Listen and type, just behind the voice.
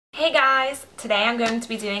Hey guys, today I'm going to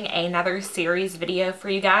be doing another series video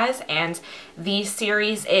for you guys, and the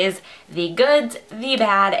series is the good, the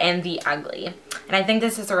bad, and the ugly. And I think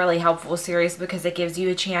this is a really helpful series because it gives you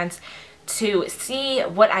a chance to see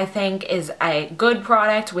what I think is a good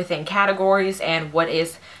product within categories and what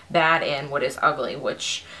is bad and what is ugly,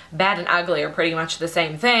 which bad and ugly are pretty much the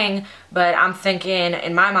same thing, but I'm thinking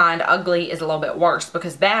in my mind ugly is a little bit worse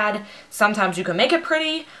because bad, sometimes you can make it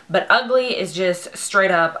pretty, but ugly is just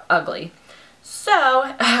straight up ugly. So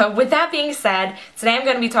with that being said, today I'm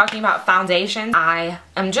going to be talking about foundations. I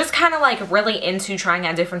am just kind of like really into trying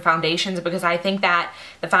out different foundations because I think that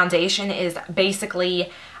the foundation is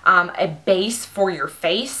basically a base for your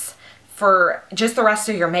face for just the rest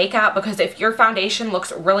of your makeup, because if your foundation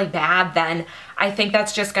looks really bad, then I think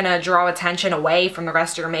that's just going to draw attention away from the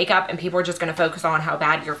rest of your makeup and people are just going to focus on how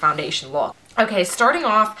bad your foundation looks. Okay, starting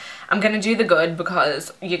off, I'm going to do the good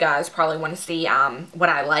because you guys probably want to see what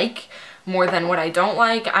I like more than what I don't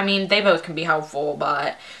like. I mean, they both can be helpful,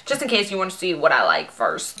 but just in case you want to see what I like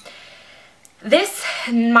first.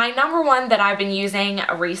 My number one that I've been using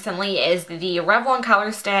recently is the Revlon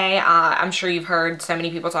Color Stay. I'm sure you've heard so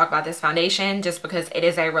many people talk about this foundation just because it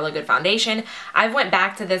is a really good foundation. I've went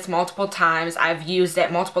back to this multiple times. I've used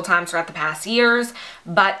it multiple times throughout the past years,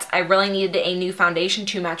 but I really needed a new foundation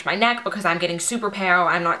to match my neck because I'm getting super pale.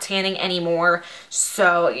 I'm not tanning anymore,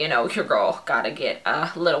 so, you know, your girl gotta get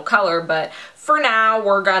a little color, but for now,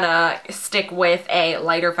 we're gonna stick with a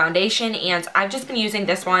lighter foundation, and I've just been using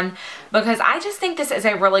this one because I just think this is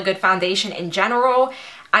a really good foundation in general.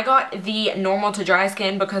 I got the normal to dry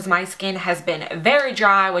skin because my skin has been very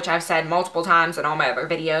dry, which I've said multiple times in all my other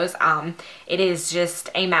videos. It is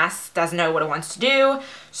just a mess, doesn't know what it wants to do.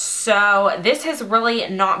 So this has really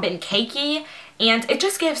not been cakey, and it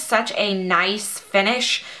just gives such a nice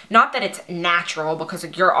finish. Not that it's natural because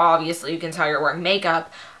you can tell you're wearing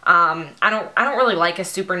makeup. I don't really like a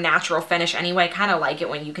super natural finish anyway. I kind of like it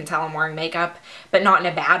when you can tell I'm wearing makeup, but not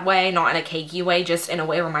in a bad way, not in a cakey way, just in a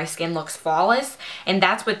way where my skin looks flawless. And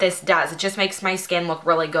that's what this does. It just makes my skin look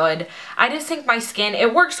really good. I just think my skin,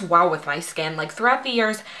 it works well with my skin. Like throughout the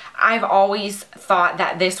years, I've always thought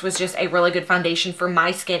that this was just a really good foundation for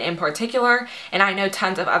my skin in particular, and I know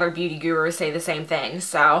tons of other beauty gurus say the same thing.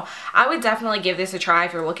 So I would definitely give this a try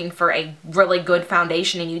if you're looking for a really good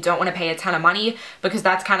foundation and you don't want to pay a ton of money, because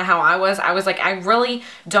that's kind of how I was. I was like, I really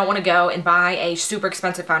don't want to go and buy a super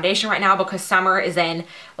expensive foundation right now because summer is in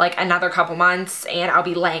like another couple months and I'll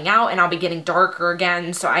be laying out and I'll be getting darker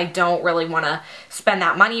again, so I don't really want to spend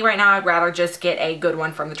that money right now. I'd rather just get a good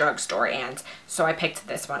one from the drugstore, and so I picked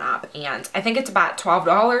this one up, and I think it's about $12,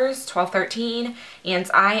 $12, $13, and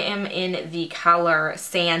I am in the color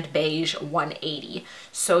Sand Beige 180.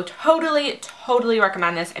 So totally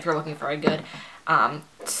recommend this if you're looking for a good,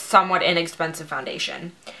 somewhat inexpensive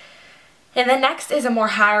foundation. And then next is a more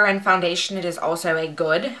higher end foundation. It is also a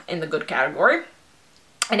good, in the good category.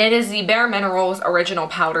 And it is the BareMinerals Original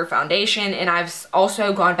Powder Foundation, and I've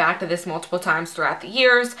also gone back to this multiple times throughout the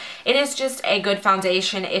years. It is just a good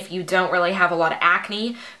foundation if you don't really have a lot of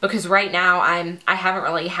acne, because right now I haven't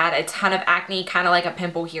really had a ton of acne, kind of like a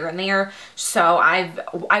pimple here and there. So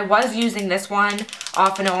I was using this one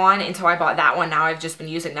off and on until I bought that one. Now I've just been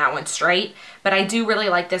using that one straight, but I do really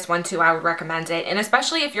like this one too. I would recommend it, and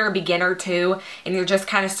especially if you're a beginner too and you're just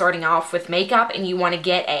kind of starting off with makeup and you want to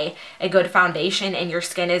get a good foundation and your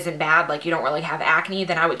skin isn't bad, like you don't really have acne,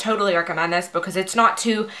 then I would totally recommend this because it's not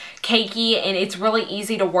too cakey and it's really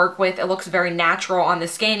easy to work with. It looks very natural on the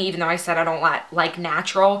skin, even though I said I don't like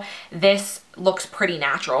natural. This looks pretty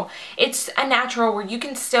natural. It's a natural where you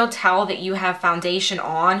can still tell that you have foundation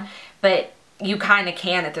on, but you kind of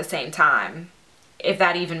can at the same time. If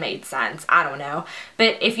that even made sense, I don't know.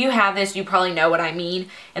 But if you have this, you probably know what I mean.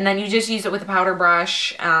 And then you just use it with a powder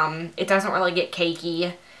brush. It doesn't really get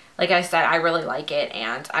cakey. Like I said, I really like it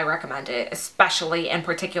and I recommend it, especially in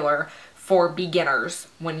particular for beginners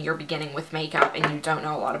when you're beginning with makeup and you don't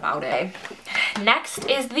know a lot about it. Next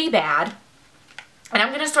is the bad. And I'm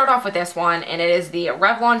going to start off with this one, and it is the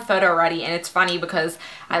Revlon Photo Ready, and it's funny because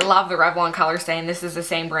I love the Revlon Color Stay, and this is the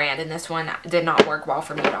same brand, and this one did not work well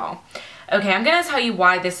for me at all. Okay, I'm going to tell you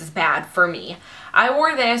why this is bad for me. I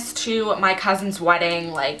wore this to my cousin's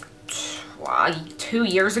wedding like 2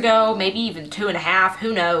 years ago, maybe even 2.5,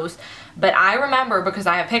 who knows. But I remember because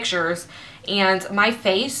I have pictures, and my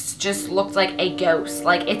face just looked like a ghost.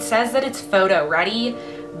 Like, it says that it's photo ready,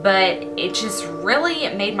 but it just really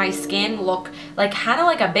made my skin look like kind of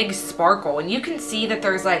like a big sparkle, and you can see that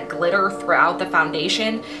there's like glitter throughout the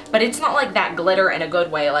foundation, but it's not like that glitter in a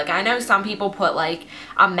good way. Like, I know some people put like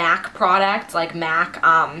a MAC product, like MAC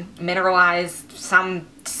mineralized some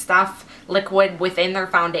stuff liquid within their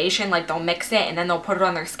foundation, like they'll mix it and then they'll put it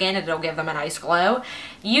on their skin and it'll give them a nice glow.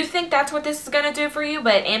 You think that's what this is going to do for you,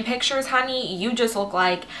 but in pictures, honey, you just look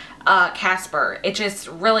like Casper. It just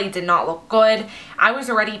really did not look good. I was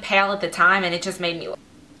already pale at the time and it just made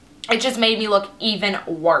me look even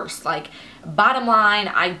worse. Like, bottom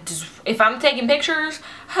line, if I'm taking pictures,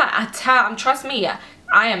 trust me,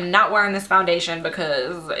 I am not wearing this foundation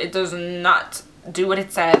because it does not do what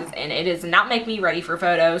it says and it does not make me ready for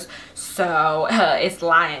photos, so it's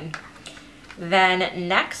lying. Then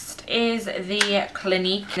next is the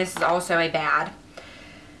Clinique. This is also a bad,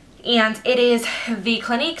 and it is the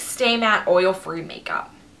Clinique Stay Matte Oil Free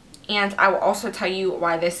Makeup. And I will also tell you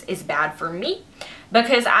why this is bad for me,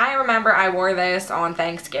 because I remember I wore this on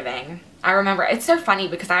Thanksgiving. I remember, it's so funny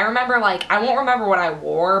because I remember, like, I won't remember what I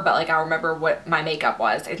wore, but like I remember what my makeup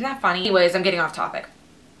was. Isn't that funny? Anyways, I'm getting off topic.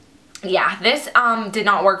 Yeah, this did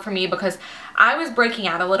not work for me because I was breaking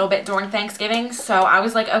out a little bit during Thanksgiving, so I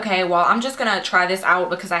was like, okay, well, I'm just gonna try this out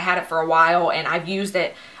because I had it for a while and I've used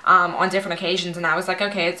it on different occasions, and I was like,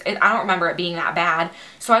 okay, I don't remember it being that bad.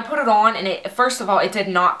 So I put it on, and first of all, it did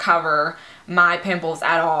not cover my pimples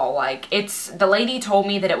at all. Like, the lady told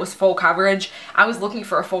me that it was full coverage. I was looking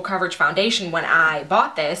for a full coverage foundation when I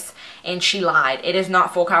bought this, and she lied. It is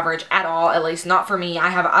not full coverage at all, at least not for me. I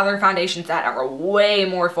have other foundations that are way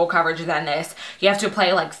more full coverage than this. You have to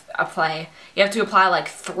apply like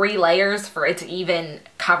 3 layers for it to even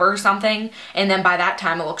cover something, and then by that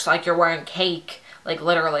time it looks like you're wearing cake. Like,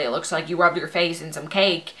 literally, it looks like you rubbed your face in some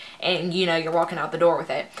cake and, you know, you're walking out the door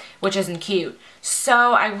with it, which isn't cute.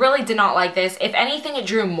 So I really did not like this. If anything, it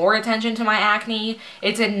drew more attention to my acne.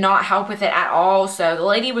 It did not help with it at all. So the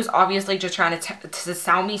lady was obviously just trying to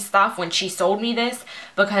sell me stuff when she sold me this,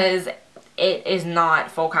 because it is not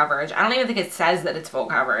full coverage. I don't even think it says that it's full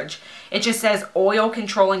coverage. It just says oil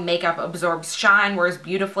controlling makeup, absorbs shine, wears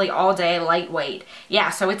beautifully all day, lightweight. Yeah,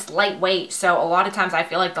 so it's lightweight. So a lot of times I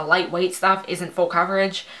feel like the lightweight stuff isn't full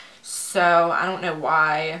coverage. So I don't know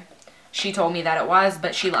why she told me that it was,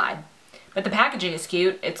 but she lied. But the packaging is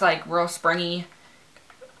cute. It's like real springy.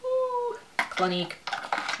 Ooh, Clinique.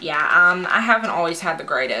 Yeah, I haven't always had the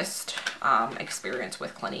greatest experience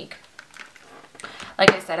with Clinique.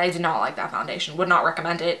 Like I said, I did not like that foundation. Would not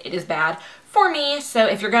recommend it. It is bad for me. So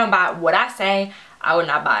if you're going to buy what I say, I would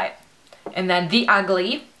not buy it. And then the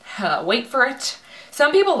Ugly. Wait for it.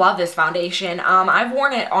 Some people love this foundation. I've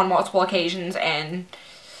worn it on multiple occasions, and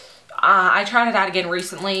I tried it out again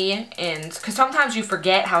recently, and because sometimes you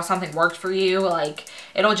forget how something worked for you. Like,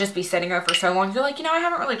 it'll just be sitting there for so long. You're like, you know, I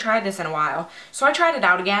haven't really tried this in a while. So I tried it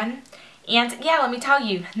out again, and yeah, let me tell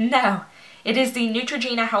you, no. It is the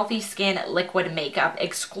Neutrogena Healthy Skin Liquid Makeup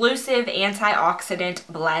Exclusive Antioxidant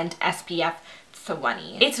Blend SPF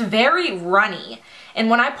 20. It's very runny, and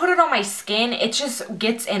when I put it on my skin, it just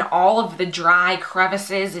gets in all of the dry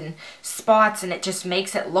crevices and spots, and it just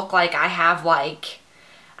makes it look like I have, like,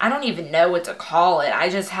 I don't even know what to call it. I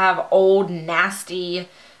just have old, nasty,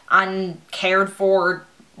 uncared for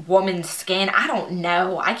woman's skin. I don't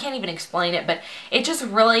know. I can't even explain it, but it just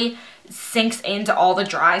really sinks into all the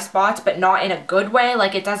dry spots, but not in a good way.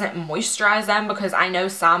 Like, it doesn't moisturize them, because I know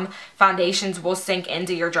some foundations will sink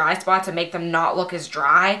into your dry spots and make them not look as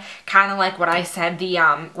dry, kind of like what I said the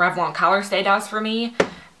Revlon Color Stay does for me.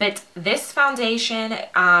 But this foundation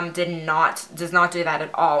does not do that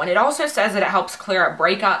at all. And it also says that it helps clear up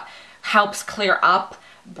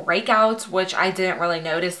breakouts, which I didn't really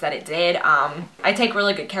notice that it did. I take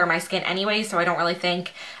really good care of my skin anyway, so I don't really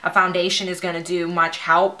think a foundation is going to do much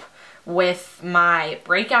help with my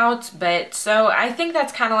breakouts. But so I think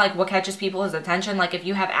that's kind of like what catches people's attention. Like, if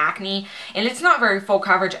you have acne, and it's not very full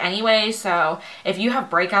coverage anyway, so if you have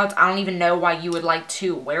breakouts, I don't even know why you would like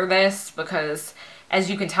to wear this, because as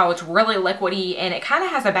you can tell, it's really liquidy, and it kind of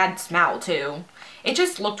has a bad smell too. It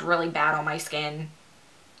just looked really bad on my skin.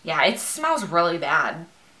 Yeah, it smells really bad.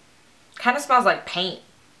 Kind of smells like paint.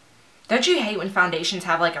 Don't you hate when foundations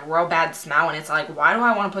have like a real bad smell, and it's like, why do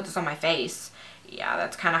I want to put this on my face? Yeah,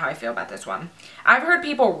 that's kind of how I feel about this one. I've heard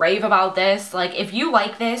people rave about this. Like, if you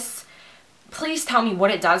like this, please tell me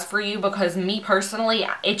what it does for you, because me personally,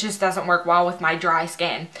 it just doesn't work well with my dry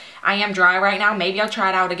skin. I am dry right now. Maybe I'll try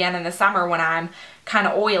it out again in the summer when I'm kind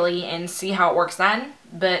of oily and see how it works then.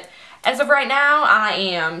 But as of right now, I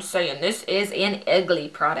am saying this is an ugly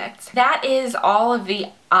product. That is all of the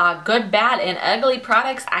good, bad, and ugly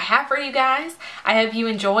products I have for you guys. I hope you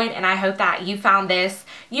enjoyed, and I hope that you found this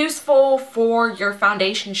useful for your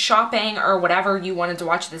foundation shopping or whatever you wanted to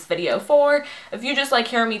watch this video for. If you just like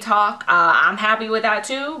hearing me talk, I'm happy with that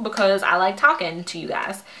too, because I like talking to you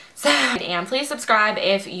guys. So, and please subscribe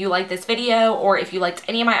if you like this video or if you liked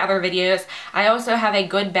any of my other videos. I also have a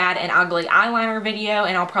good, bad, and ugly eyeliner video,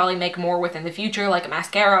 and I'll probably make more within the future, like a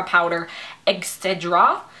mascara, powder,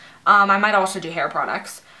 etc. I might also do hair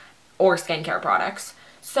products or skincare products.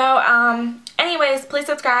 So, anyways, please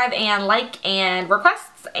subscribe and like and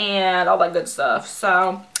requests and all that good stuff.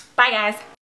 So, bye guys.